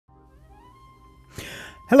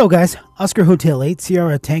Hello guys, Oscar Hotel 8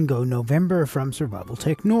 Sierra Tango November from Survival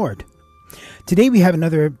Tech Nord. Today we have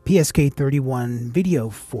another PSK-31 video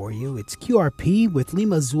for you. It's QRP with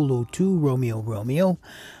Lima Zulu 2 Romeo Romeo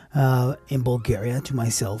in Bulgaria to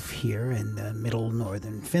myself here in middle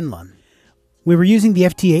northern Finland. We were using the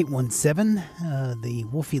FT-817, the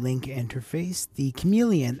Wolfie Link interface, the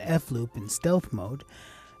Chameleon F-Loop in stealth mode,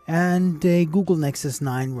 and a Google Nexus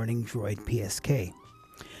 9 running DroidPSK.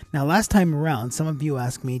 Now, last time around, some of you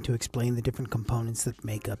asked me to explain the different components that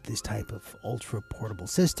make up this type of ultra-portable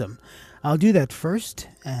system. I'll do that first,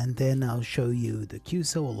 and then I'll show you the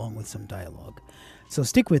QSO along with some dialogue. So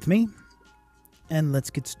stick with me, and let's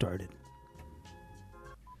get started.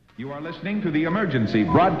 You are listening to the Emergency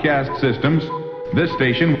Broadcast Systems. This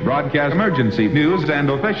station broadcasts emergency news and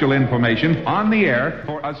official information on the air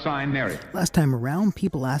for assigned area. Last time around,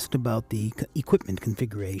 people asked about the equipment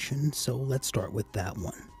configuration, so let's start with that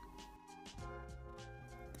one.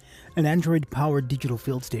 An Android-powered digital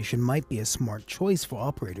field station might be a smart choice for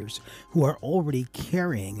operators who are already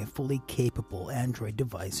carrying a fully capable Android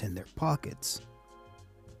device in their pockets.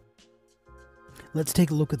 Let's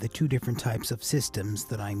take a look at the two different types of systems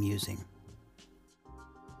that I'm using.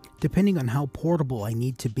 Depending on how portable I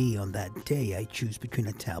need to be on that day, I choose between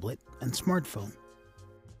a tablet and smartphone.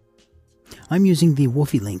 I'm using the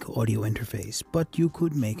Wolfie Link audio interface, but you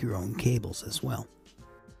could make your own cables as well.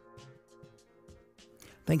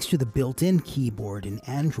 Thanks to the built-in keyboard in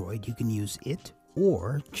Android, you can use it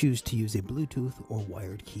or choose to use a Bluetooth or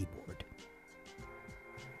wired keyboard.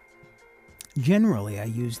 Generally, I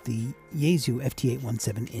use the Yaesu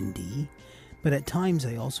FT-817ND, but at times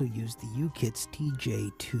I also use the UKIT's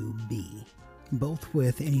TJ2B, both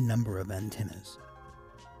with any number of antennas.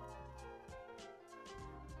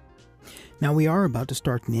 Now we are about to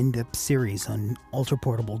start an in-depth series on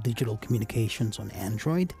ultra-portable digital communications on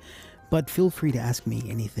Android, but feel free to ask me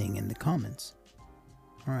anything in the comments.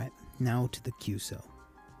 Alright, now to the QSO.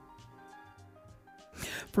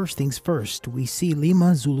 First things first, we see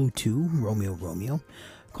Lima Zulu 2 Romeo Romeo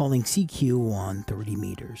calling CQ on 30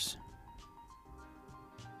 meters.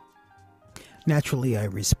 Naturally, I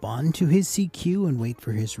respond to his CQ and wait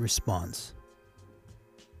for his response.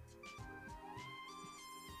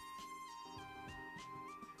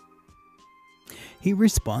 He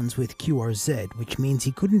responds with QRZ, which means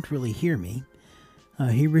he couldn't really hear me.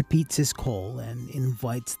 He repeats his call and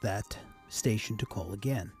invites that station to call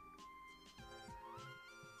again.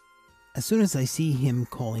 As soon as I see him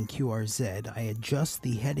calling QRZ, I adjust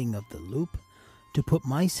the heading of the loop to put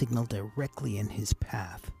my signal directly in his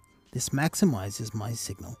path. This maximizes my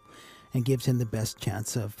signal and gives him the best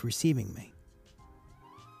chance of receiving me.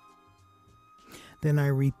 Then I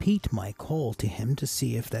repeat my call to him to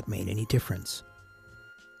see if that made any difference.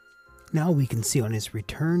 Now we can see on his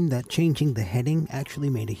return that changing the heading actually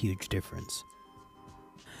made a huge difference.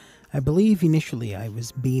 I believe initially I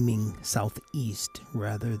was beaming southeast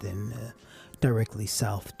rather than directly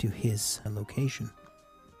south to his location.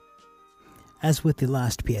 As with the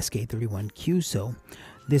last PSK-31 QSO,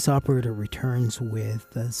 this operator returns with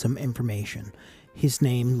some information, his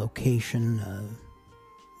name, location,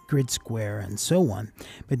 grid square, and so on.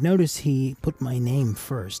 But notice he put my name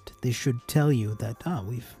first. This should tell you that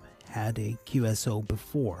we've had a QSO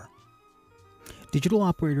before. Digital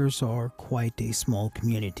operators are quite a small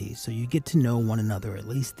community, so you get to know one another, at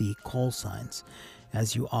least the call signs,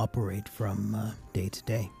 as you operate from day to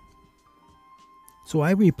day. So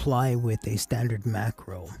I reply with a standard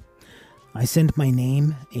macro. I send my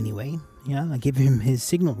name anyway. I give him his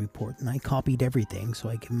signal report, and I copied everything, so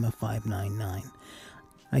I give him a 599.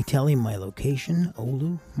 I tell him my location,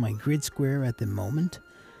 Oulu, my grid square at the moment.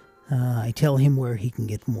 I tell him where he can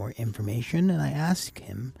get more information, and I ask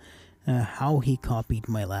him how he copied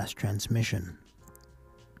my last transmission.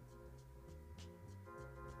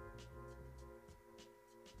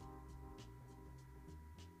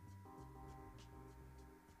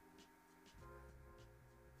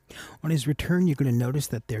 On his return, you're going to notice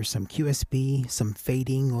that there's some QSB, some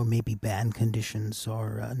fading, or maybe band conditions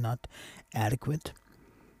are not adequate.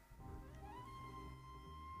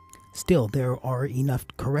 Still, there are enough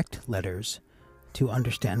correct letters to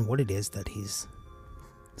understand what it is that he's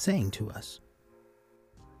saying to us.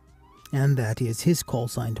 And that is his call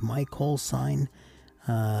sign to my call sign.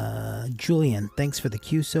 Julian, thanks for the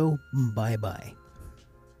QSO. Bye-bye.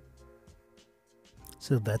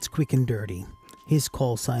 So that's quick and dirty. His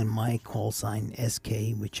call sign, my call sign,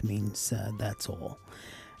 SK, which means that's all.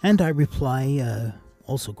 And I reply,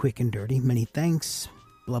 also quick and dirty, many thanks,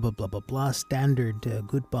 blah, blah, blah, blah, blah, standard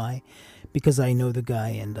goodbye, because I know the guy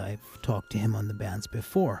and I've talked to him on the bands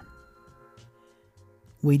before.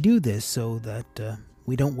 We do this so that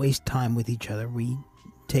We don't waste time with each other. We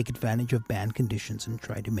take advantage of band conditions and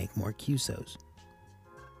try to make more QSOs.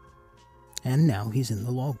 And now he's in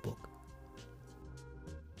the logbook.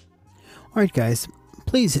 Alright guys,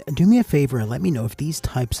 please do me a favor and let me know if these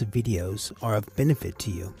types of videos are of benefit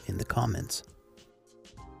to you in the comments.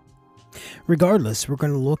 Regardless, we're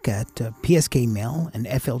going to look at PSK Mail and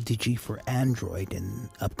FLDG for Android in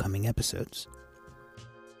upcoming episodes.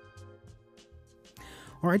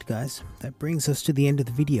 Alright guys, that brings us to the end of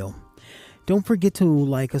the video. Don't forget to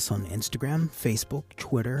like us on Instagram, Facebook,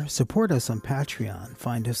 Twitter, support us on Patreon,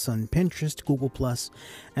 find us on Pinterest, Google+,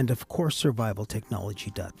 and of course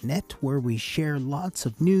survivaltechnology.net, where we share lots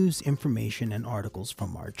of news, information, and articles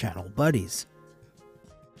from our channel buddies.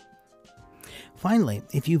 Finally,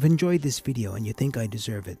 if you've enjoyed this video and you think I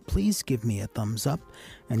deserve it, please give me a thumbs up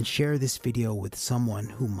and share this video with someone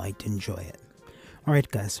who might enjoy it. Alright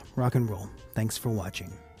guys, rock and roll. Thanks for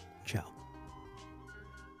watching. Ciao.